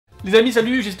Les amis,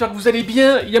 salut, j'espère que vous allez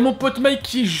bien. Il y a mon pote Mike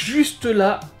qui est juste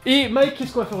là. Et Mike,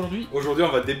 qu'est-ce qu'on va faire aujourd'hui? Aujourd'hui,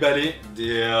 on va déballer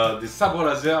des sabres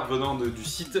laser venant du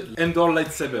site Endor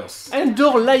Lightsabers.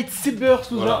 Endor Lightsabers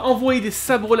nous a envoyé des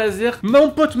sabres laser.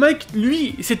 Mon pote Mike,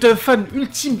 lui, c'est un fan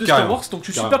ultime de Star Wars, donc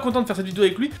je suis super content de faire cette vidéo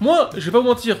avec lui. Moi, je vais pas vous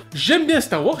mentir, j'aime bien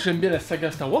Star Wars, j'aime bien la saga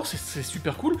Star Wars, c'est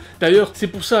super cool. D'ailleurs, c'est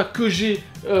pour ça que j'ai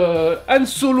Han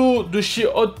Solo de chez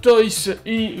Auteur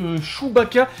et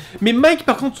Chewbacca. Mais Mike,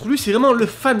 par contre, lui, c'est vraiment le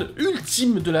fan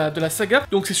ultime de la saga.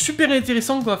 Donc c'est super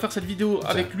intéressant qu'on va faire cette vidéo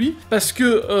avec lui. Parce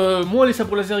que moi, les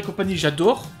sabres laser et compagnie,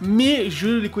 j'adore. Mais je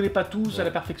les connais pas tous à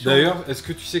la perfection. D'ailleurs, est-ce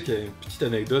que tu sais qu'il y a une petite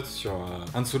anecdote sur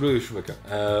Han Solo et Chewbacca?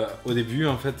 Au début,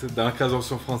 en fait, dans la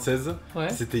version française,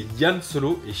 c'était Yann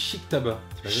Solo et Chic Tabac.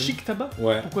 Chic Tabac?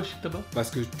 Ouais. Pourquoi Chic Tabac?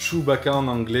 Parce que Chewbacca en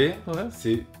anglais,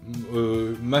 c'est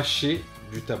mâcher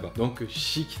du tabac, donc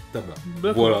chic tabac.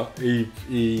 Voilà, et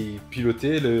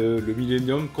piloter le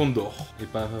Millennium Condor, et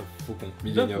pas Faucon,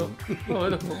 Millennium. Ouais,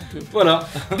 d'accord. Voilà.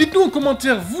 Dites-nous en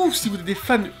commentaire, vous, si vous êtes des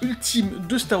fans ultimes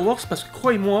de Star Wars, parce que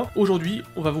croyez-moi, aujourd'hui,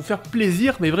 on va vous faire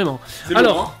plaisir, mais vraiment. C'est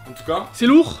lourd, hein, en tout cas. C'est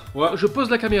lourd. Ouais. Je pose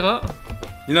la caméra.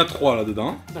 Il y en a 3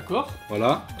 là-dedans. D'accord.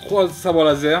 Voilà, 3 sabres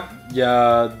laser. Il y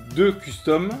a 2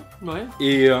 custom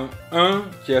et un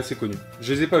qui est assez connu.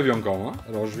 Je les ai pas vus encore, hein.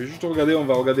 Alors je vais juste regarder, on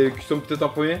va regarder les customs peut-être en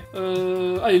premier.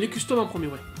 Allez, les customs en premier,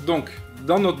 Donc,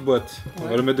 dans notre boîte, on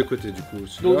va le mettre de côté du coup.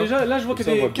 Donc déjà, là je vois qu'il y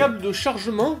a des câbles de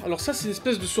chargement. Alors ça, c'est une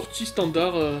espèce de sortie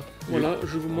standard. Voilà,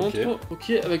 je vous montre.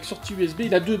 Ok, avec sortie USB.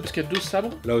 Il a 2, parce qu'il y a 2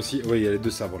 sabres. Là aussi, oui, il y a les 2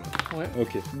 sabres là. Ouais.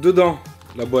 Ok. Dedans,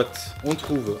 la boîte, on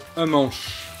trouve un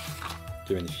manche.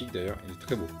 Qui est magnifique d'ailleurs, il est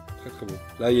très beau. Très beau.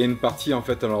 Là il y a une partie en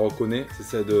fait on la reconnaît, c'est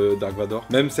celle de Dark Vador.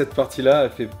 Même cette partie là elle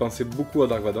fait penser beaucoup à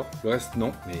Dark Vador. Le reste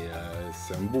non, mais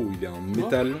c'est un beau, il est en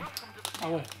métal. Ah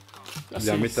ouais. Il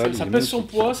est en métal. Ça pèse son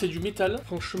poids, c'est du métal.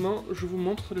 Franchement, je vous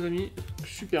montre les amis,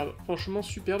 superbe. Franchement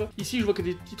superbe. Ici je vois qu'il y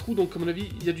a des petits trous, donc à mon avis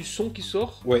il y a du son qui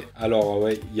sort. Ouais, alors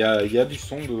ouais, il y a du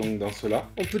son donc, dans cela.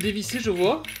 On peut dévisser, je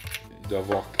vois. Il doit y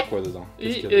avoir quoi dedans?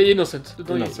 Et il y a une enceinte.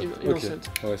 Dedans il y a une enceinte.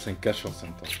 Ouais, c'est un cache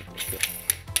enceinte.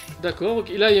 D'accord, ok.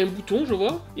 Et là il y a un bouton, je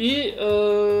vois. Et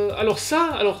alors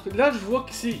là je vois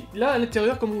que c'est là à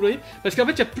l'intérieur comme vous voyez, parce qu'en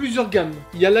fait il y a plusieurs gammes.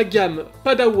 Il y a la gamme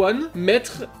Padawan,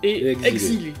 Maître et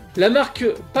Exilé. La marque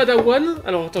Padawan,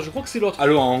 alors attends, je crois que c'est l'autre.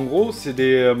 Alors en gros c'est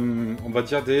des, on va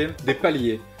dire des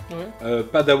paliers.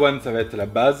 Padawan ça va être la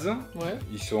base.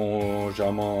 Ils sont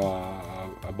généralement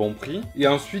à bon prix. Et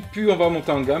ensuite plus on va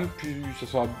monter en gamme, plus ce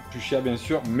sera plus cher bien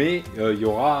sûr, mais il y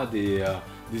aura des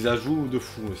ajouts de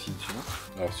fou aussi dessus.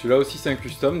 Alors celui-là aussi c'est un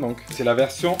custom, donc c'est la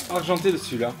version argentée de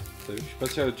celui-là. Je sais pas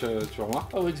si tu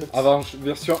remarques. Ah oui, exact.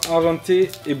 Version argentée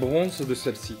et bronze de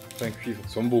celle-ci. Enfin cuivre. Ils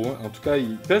sont beaux, hein. En tout cas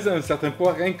ils pèsent un certain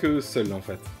poids rien que seul en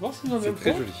fait. C'est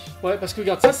très joli. Ouais, parce que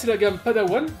regarde, ça c'est la gamme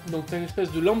Padawan, donc t'as une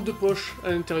espèce de lampe de poche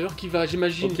à l'intérieur qui va,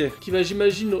 j'imagine,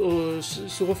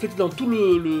 se refléter dans tout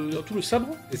le sabre.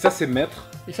 Et ça c'est Maître.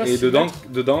 Et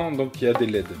dedans donc il y a des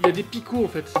LED. Il y a des picots en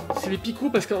fait. C'est les picots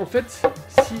parce qu'en fait,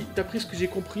 si d'après ce que j'ai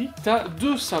compris, t'as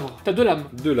 2 sabres, t'as 2 lames.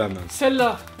 2 lames.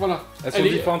 Celle-là, voilà. Elles sont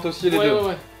différentes aussi les deux.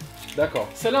 Ouais. D'accord.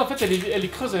 Celle-là en fait elle est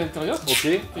creuse à l'intérieur. Ok.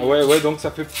 Ouais, donc ça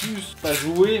fait plus pas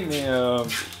jouer, mais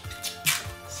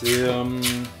c'est.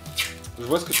 Je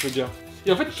vois ce que tu veux dire.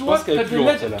 Et en fait, toi, t'as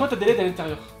des LED à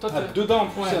l'intérieur. Dedans en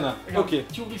plus, il y en a. Ok.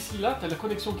 Tu ouvres ici, là, t'as la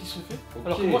connexion qui se fait.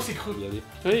 Alors que moi, c'est creux. Vous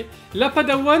voyez, la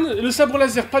Padawan, le sabre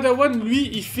laser Padawan, lui,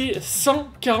 il fait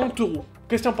 140 €.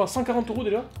 Qu'est-ce que t'en penses? 140 €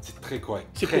 déjà? C'est très correct.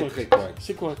 C'est très correct.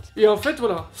 C'est correct. Et en fait,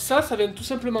 voilà, ça vient tout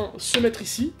simplement se mettre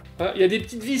ici. Il y a des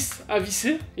petites vis à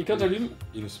visser, et quand t'allumes,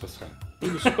 il ne se passe rien.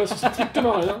 Il ne se passe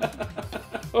strictement rien.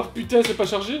 Oh putain, c'est pas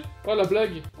chargé. Oh la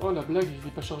blague, il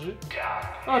est pas chargé.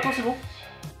 Ah attends, c'est bon.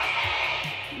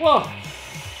 Wouah.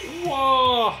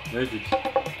 Magnifique.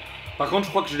 Par contre, je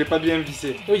crois que je l'ai pas bien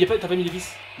vissé. Oui, t'as pas mis les vis.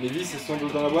 Les vis, elles sont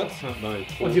dans la boîte? Non,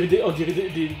 on dirait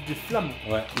des flammes.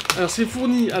 Ouais. Alors, c'est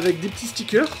fourni avec des petits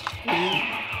stickers.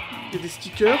 Il y a des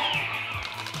stickers.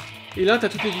 Et là, t'as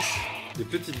toutes les vis. Des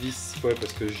petites vis, ouais,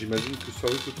 parce que j'imagine que ça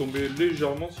risque de tomber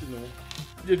légèrement sinon.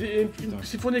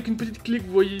 C'est fourni avec une petite clé que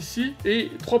vous voyez ici.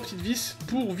 Et 3 petites vis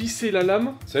pour visser la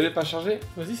lame. Ça n'est pas chargé?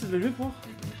 Vas-y, c'est de la pour.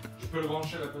 Je peux le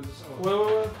brancher à la place de ça? Ouais.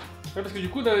 Ouais, parce que du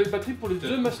coup, on a les batteries pour les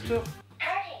 2 masters.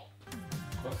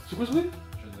 Quoi? C'est quoi ce bruit?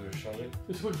 Je viens de le charger.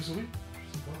 C'est quoi le bruit?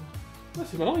 Je sais pas. Ah,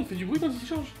 c'est marrant, il fait du bruit quand il se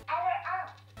charge.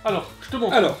 Alors, je te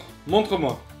montre. Alors,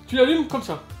 montre-moi. Tu l'allumes comme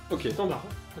ça. Ok. Standard.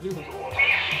 Allume comme ça.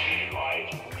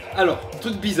 Alors,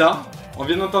 truc bizarre. on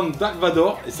vient d'entendre Dark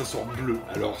Vador et ça sort bleu.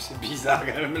 Alors c'est bizarre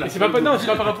quand même là. C'est pas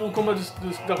par rapport au combat de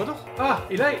Dark Vador. Ah,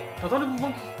 et là, t'entends le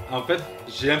mouvement? En fait,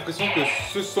 j'ai l'impression que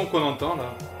ce son qu'on entend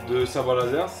là, de sabre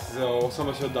laser, ça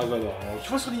ressemble à celui de Dark Vador. Tu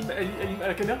vois sur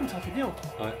la caméra comme ça fait bien.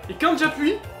 Ouais. Et quand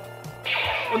j'appuie,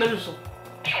 on a le son.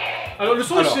 Alors le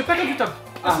son, je sais pas quand tu tapes.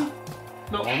 Ah si.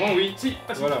 Non. Normalement oui. Si,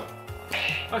 ah si. Voilà.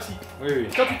 Ah si. Oui.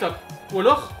 Quand tu tapes. Ou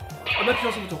alors, en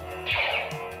appuyant sur le bouton.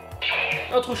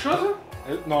 Autre chose.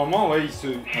 Normalement, ouais,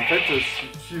 en fait,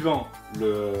 suivant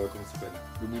le... comment ça s'appelle?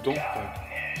 Le bouton.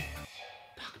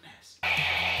 Darkness.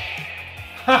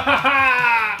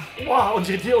 Waouh, on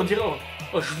dirait...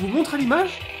 Oh, je vous montre à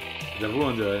l'image. J'avoue,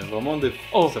 on dirait vraiment des...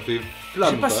 Oh. Ça fait flamme.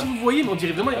 Je sais pas si vous voyez, mais on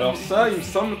dirait vraiment... Alors ça, il me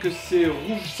semble que c'est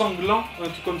rouge sanglant, un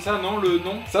truc comme ça, non? Le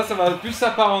nom. Ça va plus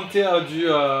s'apparenter à du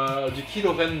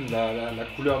Kiloren, la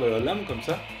couleur de la lame, comme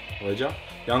ça, on va dire.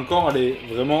 Et encore, elle est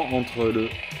vraiment entre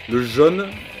le jaune,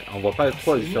 on voit pas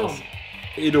trop la différence,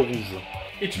 et le rouge.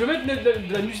 Et tu peux mettre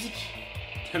de la musique.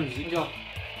 La musique. Regarde.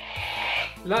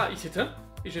 Là, il s'éteint,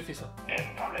 et j'ai fait ça.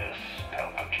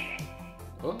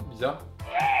 Oh, bizarre.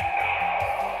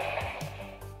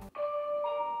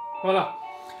 Voilà.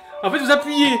 En fait, vous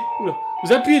appuyez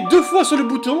 2 fois sur le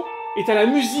bouton, et t'as la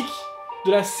musique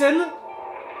de la scène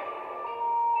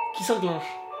qui s'enclenche.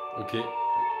 Ok.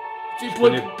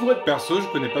 Pour être perso, je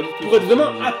connais pas du tout. Pour être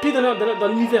vraiment happé dans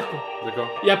l'univers, quoi. D'accord.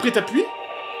 Et après, t'appuies.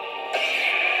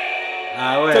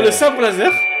 Ah ouais. T'as le sabre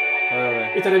laser.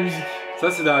 Ouais. Et t'as la musique.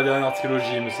 Ça, c'est dans la dernière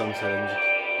trilogie, il me semble, ça, la musique.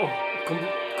 Oh,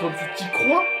 comme tu t'y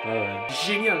crois. Ouais.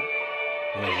 Génial. Ouais,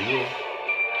 c'est beau.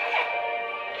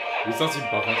 Il est sensible,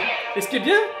 par contre. Et ce qui est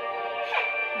bien,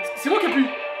 c'est moi qui appuie.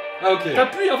 Ah, ok.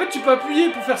 T'appuies, en fait, tu peux appuyer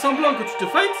pour faire semblant que tu te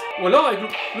fights, ou alors avec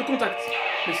le contact.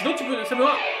 Mais sinon, tu peux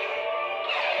simplement...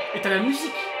 Et t'as la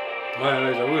musique.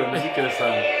 Ouais, j'avoue, la musique, ça...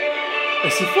 Et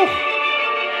c'est fort.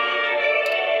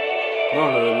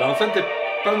 Non, l'enceinte est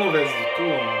pas mauvaise du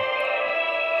tout.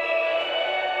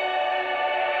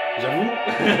 J'avoue.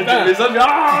 Les autres,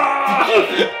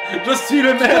 je suis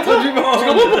le maître du monde. Tu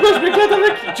comprends pourquoi je m'éclate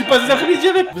avec? Tu passes des après-midi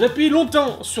avec. Vous appuyez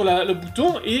longtemps sur le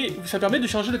bouton et ça permet de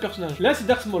changer de personnage. Là, c'est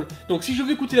Dark Small. Donc, si je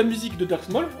veux écouter la musique de Dark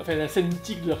Small, enfin la scène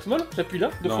mythique de Dark Small, j'appuie là,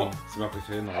 2 fois. Non, c'est ma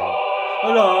préférée, non.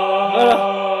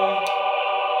 Voilà.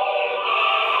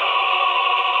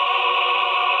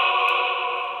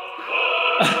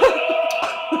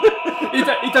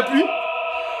 Et t'appuies.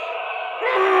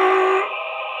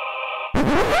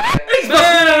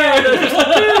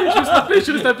 Je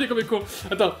suis resté à pied comme un con.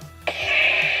 Attends.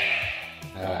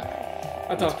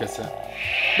 Attends.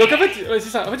 Donc en fait, c'est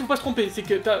ça. En fait, faut pas se tromper. C'est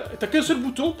que t'as qu'un seul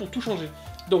bouton pour tout changer.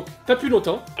 Donc, t'appuies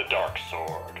longtemps.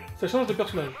 Ça change de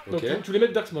personnage. Donc, tu voulais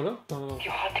mettre Dark Small, hein? Non.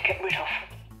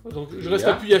 Donc, je reste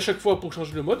appuyé à chaque fois pour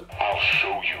changer le mode.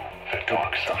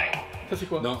 Ça, c'est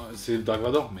quoi? Non, c'est le Dark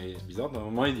Vador, mais c'est bizarre.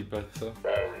 Normalement, il dit pas ça.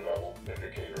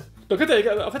 Donc,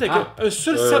 avec un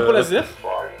seul sabre laser.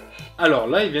 Alors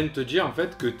là, ils viennent te dire en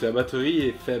fait que ta batterie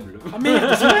est faible. Ah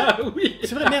merde, c'est vrai? Oui,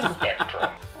 c'est vrai, merde.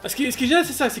 Ce qui est génial,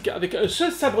 c'est ça, c'est qu'avec un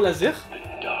seul sabre laser,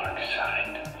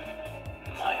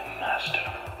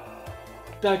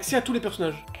 t'as accès à tous les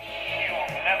personnages.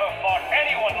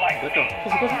 D'accord.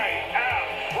 C'est quoi ça?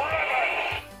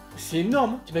 C'est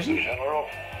énorme, t'imagines?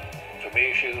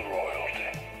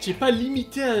 Tu n'es pas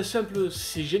limité à un simple...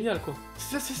 C'est génial, quoi.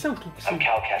 C'est ça où je trouve que c'est...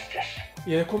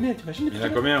 Il y en a combien, t'imagines? Il y en a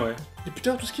combien, ouais. Depuis tout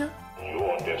à l'heure, tout ce qu'il y a?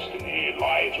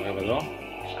 Ouais, bah non.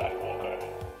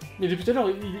 Mais depuis tout à l'heure,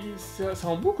 ça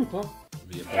en boucle ou pas?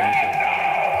 Mais il y a pas un qui...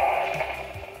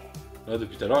 Là,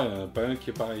 depuis tout à l'heure, il n'y en a pas un qui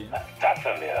est pareil.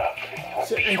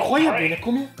 C'est incroyable, il y en a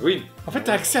combien? Oui. En fait,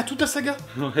 t'as accès à toute la saga.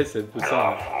 Ouais, c'est un peu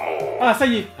ça. Ah, ça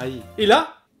y est. Aïe. Et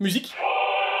là, musique.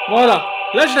 Voilà.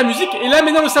 Là, j'ai la musique, et là,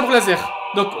 maintenant, le sabre laser.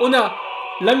 Donc, on a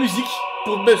la musique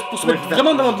pour se mettre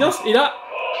vraiment dans l'ambiance, et là...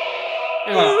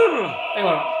 Et voilà. Et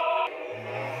voilà.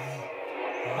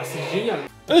 Ah, c'est génial.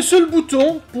 Un seul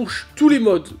bouton pour tous les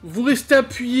modes. Vous restez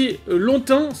appuyé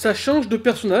longtemps, ça change de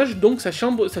personnage, donc ça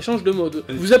change de mode.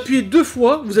 Vous appuyez 2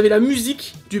 fois, vous avez la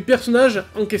musique du personnage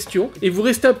en question, et vous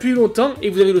restez appuyé longtemps, et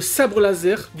vous avez le sabre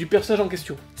laser du personnage en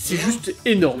question. C'est juste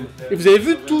énorme. Et vous avez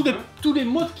vu tous les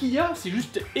modes qu'il y a, c'est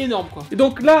juste énorme, quoi. Et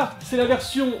donc là, c'est la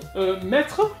version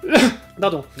maître.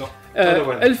 Pardon. Non.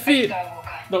 Elle fait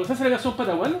Donc ça c'est la version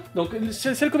Padawan. Donc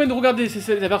celle qu'on vient de regarder,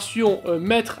 c'est la version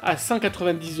maître à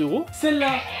 190 €.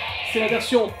 Celle-là, c'est la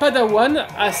version Padawan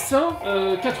à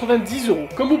 190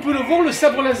 €. Comme vous pouvez le voir, le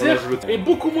sabre laser est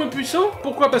beaucoup moins puissant.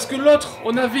 Pourquoi? Parce que l'autre,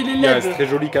 on avait les LED c'est très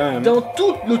joli quand même. dans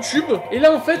tout le tube. Et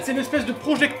là, en fait, c'est une espèce de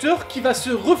projecteur qui va se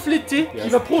refléter, qui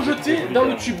va projeter dans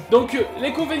le tube. Donc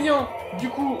l'inconvénient, du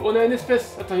coup, on a une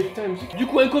espèce... Attends, il y a la musique. Du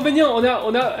coup, inconvénient, on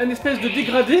a une espèce de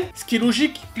dégradé, ce qui est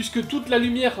logique, puisque toute la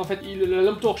lumière, en fait, la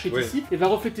lampe torche est ici, et va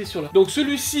refléter sur là. Donc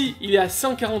celui-ci, il est à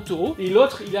 140 €, et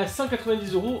l'autre, il est à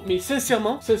 190 €. Mais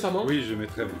sincèrement, oui, je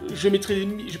mettrais.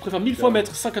 Je préfère 1000 fois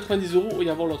mettre 190 € et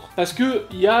avoir l'autre. Parce que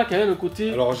il y a quand même un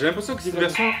côté... Alors j'ai l'impression que c'est une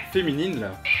version féminine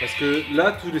là. Parce que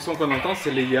là, tous les sons qu'on entend,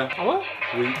 c'est les ya. Ah ouais?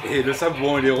 Oui. Et le sabre,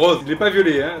 bon, il est rose. Il est pas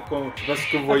violet, hein. Je sais pas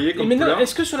ce que vous voyez comme mais maintenant, couleur.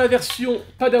 est-ce que sur la version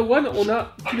Padawan, on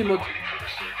a tous les modes?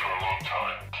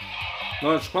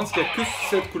 Non, je pense qu'il y a que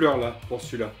cette couleur là, pour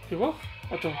celui-là. Tu vois?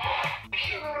 Attends.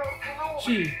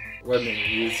 Si. Ouais,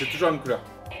 mais c'est toujours une couleur.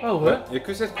 Ah ouais? Il n'y a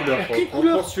que cette couleur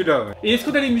couleur pour celui-là. Ouais. Et est-ce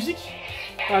qu'on a les musiques?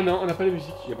 Ah non, on n'a pas les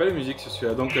musiques. Il n'y a pas les musiques sur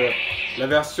celui-là. Donc la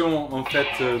version en fait,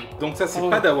 donc ça c'est ouais.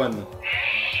 Padawan.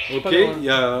 Ok, Padawan. il y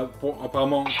a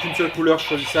apparemment qu'une seule couleur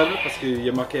choisissable parce qu'il y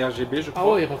a marqué RGB, je crois. Ah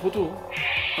ouais, il n'y a pas photo.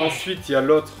 Ensuite, il y a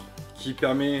l'autre qui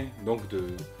permet donc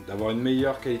d'avoir une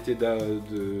meilleure qualité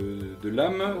de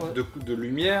lame, de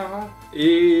lumière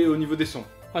et au niveau des sons.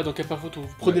 Ah donc il n'y a pas photo.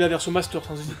 Vous prenez la version master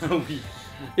sans hésiter. Oui.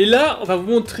 Et là, on va vous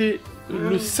montrer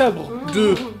le sabre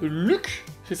de Luc,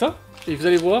 c'est ça? Et vous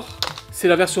allez voir, c'est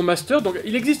la version master. Donc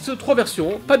il existe 3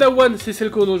 versions. Padawan, c'est celle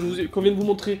qu'on vient de vous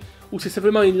montrer, où c'est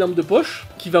simplement une lampe de poche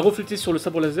qui va refléter sur le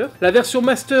sabre laser. La version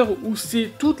master, où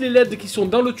c'est toutes les LED qui sont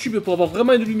dans le tube pour avoir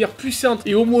vraiment une lumière puissante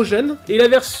et homogène. Et la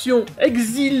version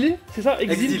exilée, c'est ça?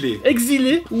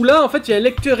 Exilée, où là en fait il y a un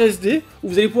lecteur SD où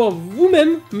vous allez pouvoir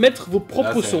vous-même mettre vos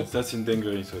propres sons. Ça c'est une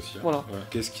dinguerie ça aussi. Hein. Voilà. Ouais.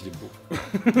 Qu'est-ce qu'il est beau.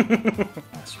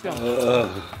 Super.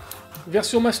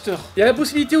 Version master. Il y a la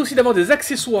possibilité aussi d'avoir des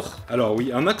accessoires. Alors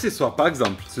oui, un accessoire par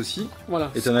exemple, ceci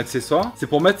est un accessoire, c'est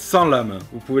pour mettre sans lame.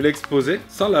 Vous pouvez l'exposer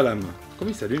sans la lame. Comment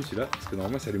il s'allume celui-là? Parce que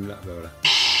normalement il s'allume là, bah voilà.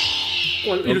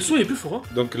 Ouais, et donc, le son est plus fort.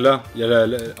 Hein. Donc là, il y a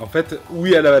en fait, où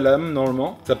il y a la lame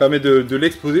normalement, ça permet de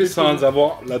l'exposer sans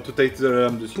avoir la totalité de la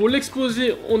lame dessus. Pour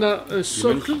l'exposer, on a un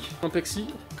socle en plexi.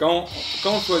 Quand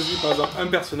on choisit par exemple un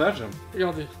personnage...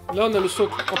 Regardez, là on a le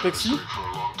socle en plexi.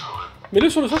 Mets-le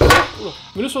sur le socle.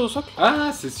 Mets-le sur le socle.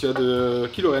 Ah, c'est celui de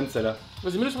Kiloren, celle-là.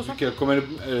 Vas-y, mets-le sur le socle. Comme elle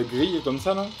grille comme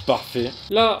ça, là. Parfait.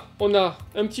 Là, on a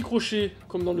un petit crochet,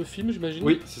 comme dans le film, j'imagine.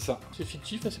 Oui, c'est ça. C'est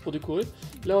fictif, hein, c'est pour décorer.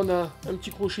 Là, on a un petit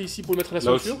crochet ici pour le mettre à la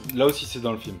ceinture. Là aussi, c'est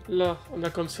dans le film. Là, on a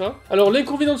comme ça. Alors,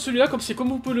 l'inconvénient de celui-là, comme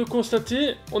vous pouvez le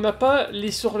constater, on n'a pas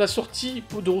la sortie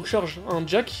de recharge en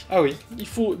jack. Ah oui. Il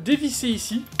faut dévisser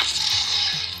ici.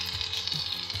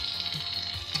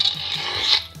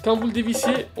 Quand vous le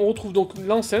dévissez, on retrouve donc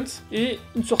l'enceinte et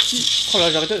une sortie. Oh là,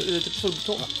 j'ai arrêté d'appuyer sur le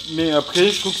bouton. Mais après,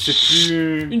 je trouve que c'est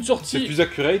plus. Une sortie. C'est plus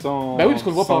accurate sans. Bah oui, parce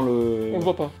qu'on le voit pas. On le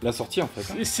voit pas. La sortie en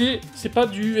fait. C'est pas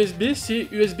du USB, c'est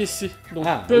USB-C. Donc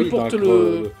peu importe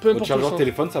le chargeur le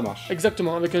téléphone, ça marche.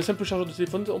 Exactement. Avec un simple chargeur de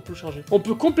téléphone, on peut le charger. On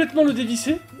peut complètement le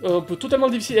dévisser. On peut totalement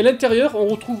le dévisser. Et à l'intérieur, on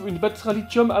retrouve une batterie à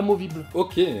lithium amovible.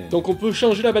 Ok. Donc on peut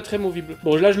changer la batterie amovible.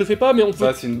 Bon, là je le fais pas, mais on peut.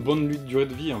 Ça, c'est une bonne durée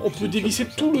de vie. On peut dévisser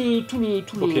tout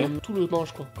le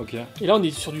manche quoi. Ok. Et là on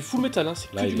est sur du full métal, hein.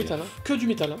 C'est que du métal. Hein. Que du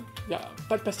métal. Hein. Il y a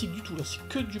pas de plastique du tout là, c'est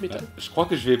que du métal. Je crois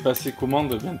que je vais passer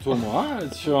commande bientôt moi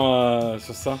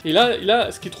sur ça. Et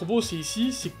là, ce qui est trop beau, c'est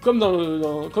ici, c'est comme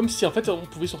comme si en fait on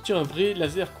pouvait sortir un vrai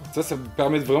laser quoi. Ça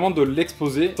permet vraiment de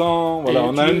l'exposer sans. Voilà,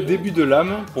 on a un début de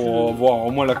lame pour voir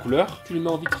au moins la couleur. Tu le mets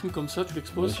en vitrine comme ça, tu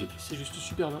l'exposes, c'est juste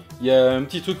superbe. Hein. Il y a un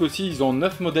petit truc aussi, ils ont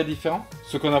 9 modèles différents.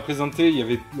 Ce qu'on a présenté, il y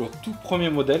avait leur tout premier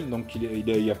modèle, donc il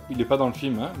est pas dans le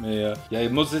film, hein, mais il y a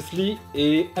Moses Eisley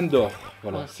et Endor.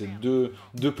 Voilà, c'est deux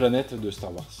planètes de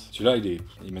Star Wars. Celui-là, il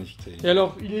est magnifique. Et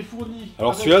alors, il est fourni.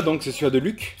 Alors celui-là, donc c'est celui-là de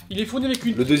Luc. Il est fourni avec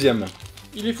une. Le deuxième.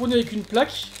 Il est fourni avec une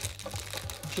plaque.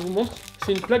 Je vous montre.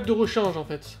 C'est une plaque de rechange en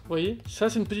fait. Vous voyez? Ça,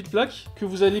 c'est une petite plaque que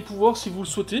vous allez pouvoir, si vous le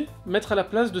souhaitez, mettre à la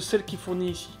place de celle qui est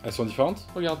fournie ici. Elles sont différentes?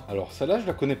 Regarde. Alors celle-là, je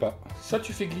la connais pas. Ça,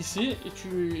 tu fais glisser et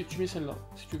tu mets celle-là.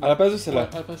 Si tu veux. À la place de celle-là?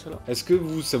 Ouais, à la place de celle-là. Est-ce que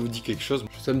ça vous dit quelque chose?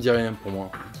 Ça me dit rien pour moi,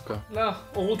 en tout cas. Là,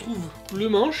 on retrouve le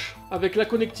manche avec la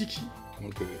connectique.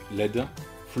 Donc LED,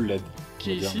 full LED.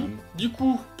 Qui est ici. Même. Du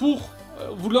coup, pour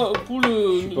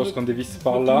le... Je suppose qu'on dévisse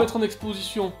par pour là. Pour mettre en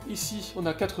exposition, ici, on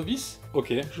a 4 vis.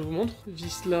 Ok. Je vous montre.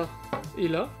 Vis là et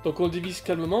là. Donc on le dévisse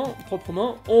calmement,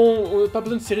 proprement. On n'a pas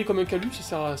besoin de serrer comme un calus, ça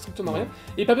sert à strictement rien.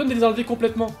 Et pas besoin de les enlever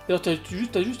complètement. D'ailleurs, t'as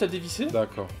juste à dévisser.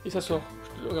 D'accord. Et ça sort.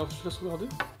 Regarde, je te laisse regarder.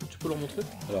 Tu peux leur montrer.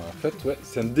 Alors en fait, ouais,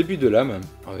 c'est un début de lame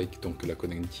avec donc la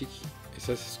connectique. Et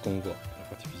ça, c'est ce qu'on voit, la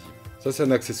partie visible. Ça c'est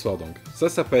un accessoire donc.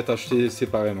 Ça peut être acheté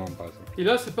séparément par exemple. Et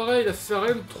là c'est pareil, là ça sert à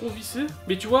rien de trop visser.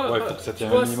 Mais tu vois, ouais, faut que ça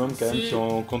tienne un minimum quand même si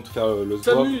on compte faire le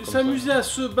swap. S'amuser à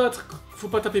se battre, faut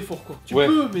pas taper fort quoi. Tu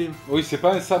peux mais... Oui, c'est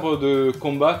pas un sabre de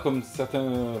combat comme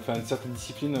certaines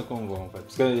disciplines qu'on voit en fait.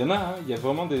 Parce qu'il y en a, hein, il y a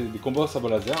vraiment des combats au sabre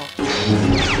laser. Hein.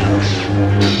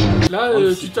 Là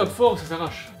tu tapes fort, ça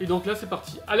s'arrache. Et donc là c'est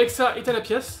parti. Alexa est à la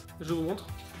pièce, je vous montre.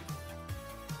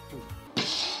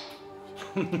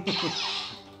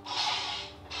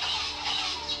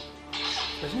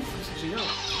 Imagine, c'est génial.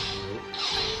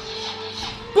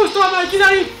 Pousse-toi, mec, il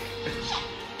arrive.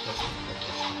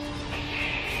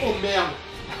 Oh merde.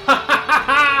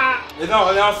 Mais non,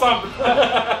 on est ensemble.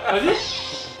 Vas-y.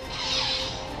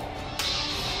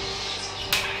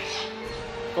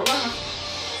 Pas mal, hein.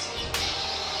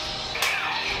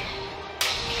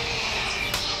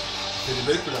 C'est des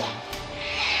belles couleurs.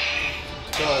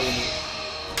 En tout cas,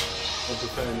 on peut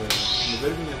faire une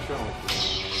belle miniature.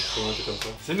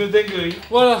 C'est une dinguerie.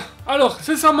 Voilà. Alors,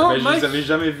 sincèrement, Mike... Je les avais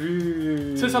jamais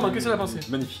vus... Sincèrement, qu'est-ce que ça a pensé?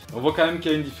 Magnifique. On voit quand même qu'il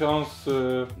y a une différence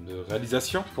de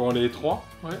réalisation pour les trois.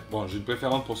 Ouais. Bon, j'ai une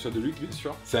préférence pour celui de Luc, bien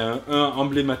sûr. C'est un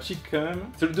emblématique quand même.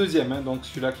 C'est le deuxième, hein, donc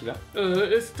celui-là qu'il a.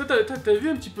 Toi, t'as vu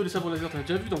un petit peu les sabres laser? T'as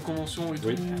déjà vu dans Convention et tout?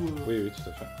 Oui, oui, tout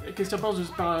à fait. Et qu'est-ce que tu penses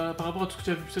par rapport à tout ce que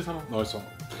tu as vu, sincèrement? Non, ils sont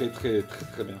très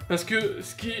bien. Parce que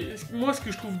moi, ce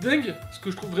que je trouve dingue, ce que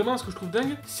je trouve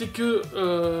dingue, c'est que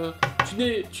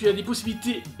tu as des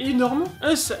possibilités énormes.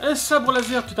 Un sabre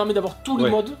laser te permet d'avoir tous les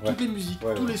modes, toutes les musiques,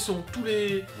 tous les sons, tous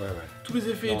les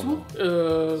effets et tout.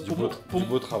 Du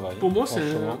beau travail. Pour moi,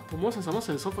 sincèrement,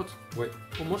 c'est sans faute. Ouais.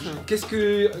 Pour moi, qu'est-ce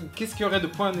qu'il y aurait de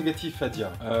points négatifs à dire?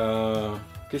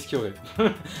 Qu'est-ce qu'il y aurait?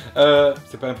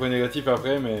 C'est pas un point négatif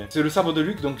après, mais c'est le sabre de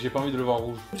Luc, donc j'ai pas envie de le voir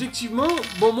rouge. Objectivement,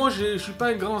 bon, moi je suis pas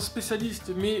un grand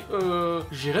spécialiste, mais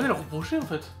j'ai rien à le reprocher en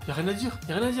fait. Y'a rien à dire,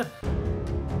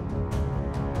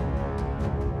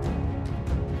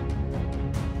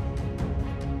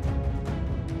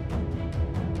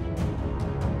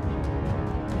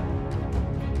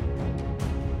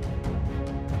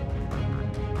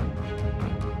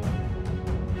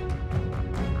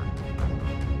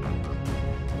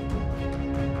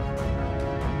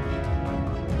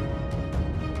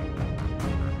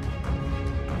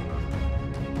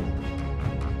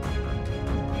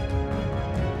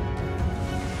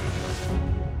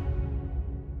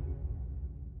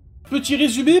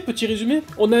 Petit résumé,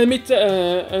 on a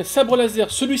un sabre laser,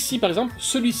 celui-ci par exemple,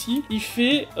 il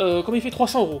fait, comment il fait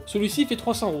 300 €. Celui-ci il fait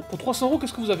 300 €. Pour 300 €,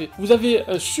 qu'est-ce que vous avez? Vous avez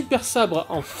un super sabre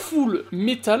en full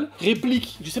métal,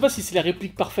 réplique, je sais pas si c'est la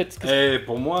réplique parfaite.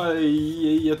 Pour moi,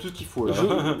 il y a tout ce qu'il faut là.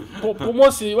 Pour moi,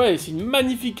 c'est une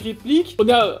magnifique réplique.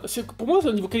 Pour moi,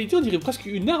 au niveau qualité, on dirait presque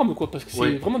une arme quoi, parce que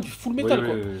c'est vraiment du full métal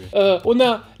quoi. On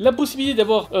a la possibilité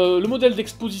d'avoir le modèle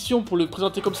d'exposition pour le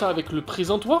présenter comme ça avec le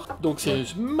présentoir, donc c'est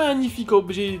magnifique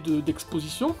objet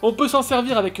d'exposition. On peut s'en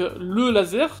servir avec le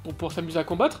laser pour pouvoir s'amuser à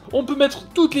combattre. On peut mettre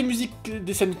toutes les musiques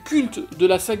des scènes cultes de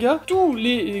la saga, tous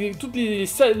les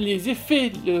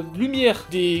effets lumière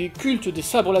des cultes des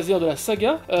sabres laser de la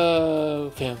saga.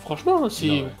 Enfin, franchement,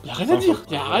 y a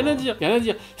rien à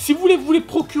dire. Si vous voulez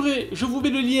procurer, je vous mets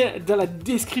le lien dans la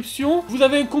description. Vous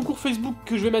avez un concours Facebook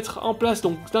que je vais mettre en place,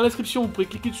 donc dans la description, vous pourrez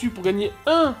cliquer dessus pour gagner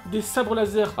un des sabres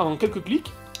laser en quelques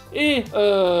clics. Et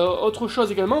autre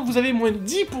chose également, vous avez moins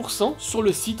 10% sur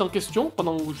le site en question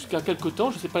pendant jusqu'à quelques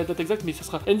temps, je sais pas la date exacte mais ça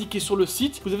sera indiqué sur le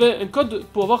site. Vous avez un code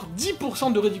pour avoir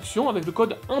 10% de réduction avec le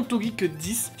code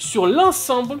ANTOGEEK10 sur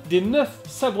l'ensemble des 9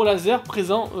 sabres laser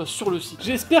présents sur le site.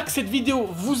 J'espère que cette vidéo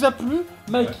vous a plu.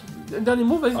 Mike, un dernier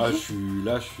mot, vas-y. Je suis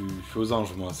aux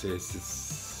anges moi,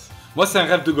 Moi c'est un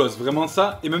rêve de gosse, vraiment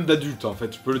ça, et même d'adulte en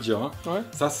fait, je peux le dire. Hein. Ouais.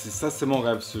 Ça c'est mon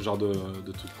rêve, ce genre de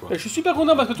truc quoi. Je suis super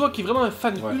content parce que toi qui es vraiment un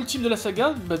fan ultime de la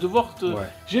saga, de voir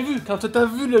J'ai vu, quand t'as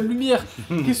vu la lumière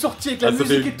qui est sortie avec la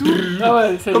musique et tout.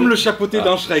 Comme le chapeauté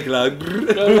dans Shrek là.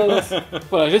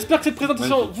 Voilà, j'espère que cette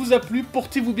présentation vous a plu,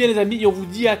 portez-vous bien les amis et on vous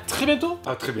dit à très bientôt.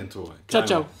 À très bientôt. Ciao.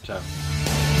 Ciao.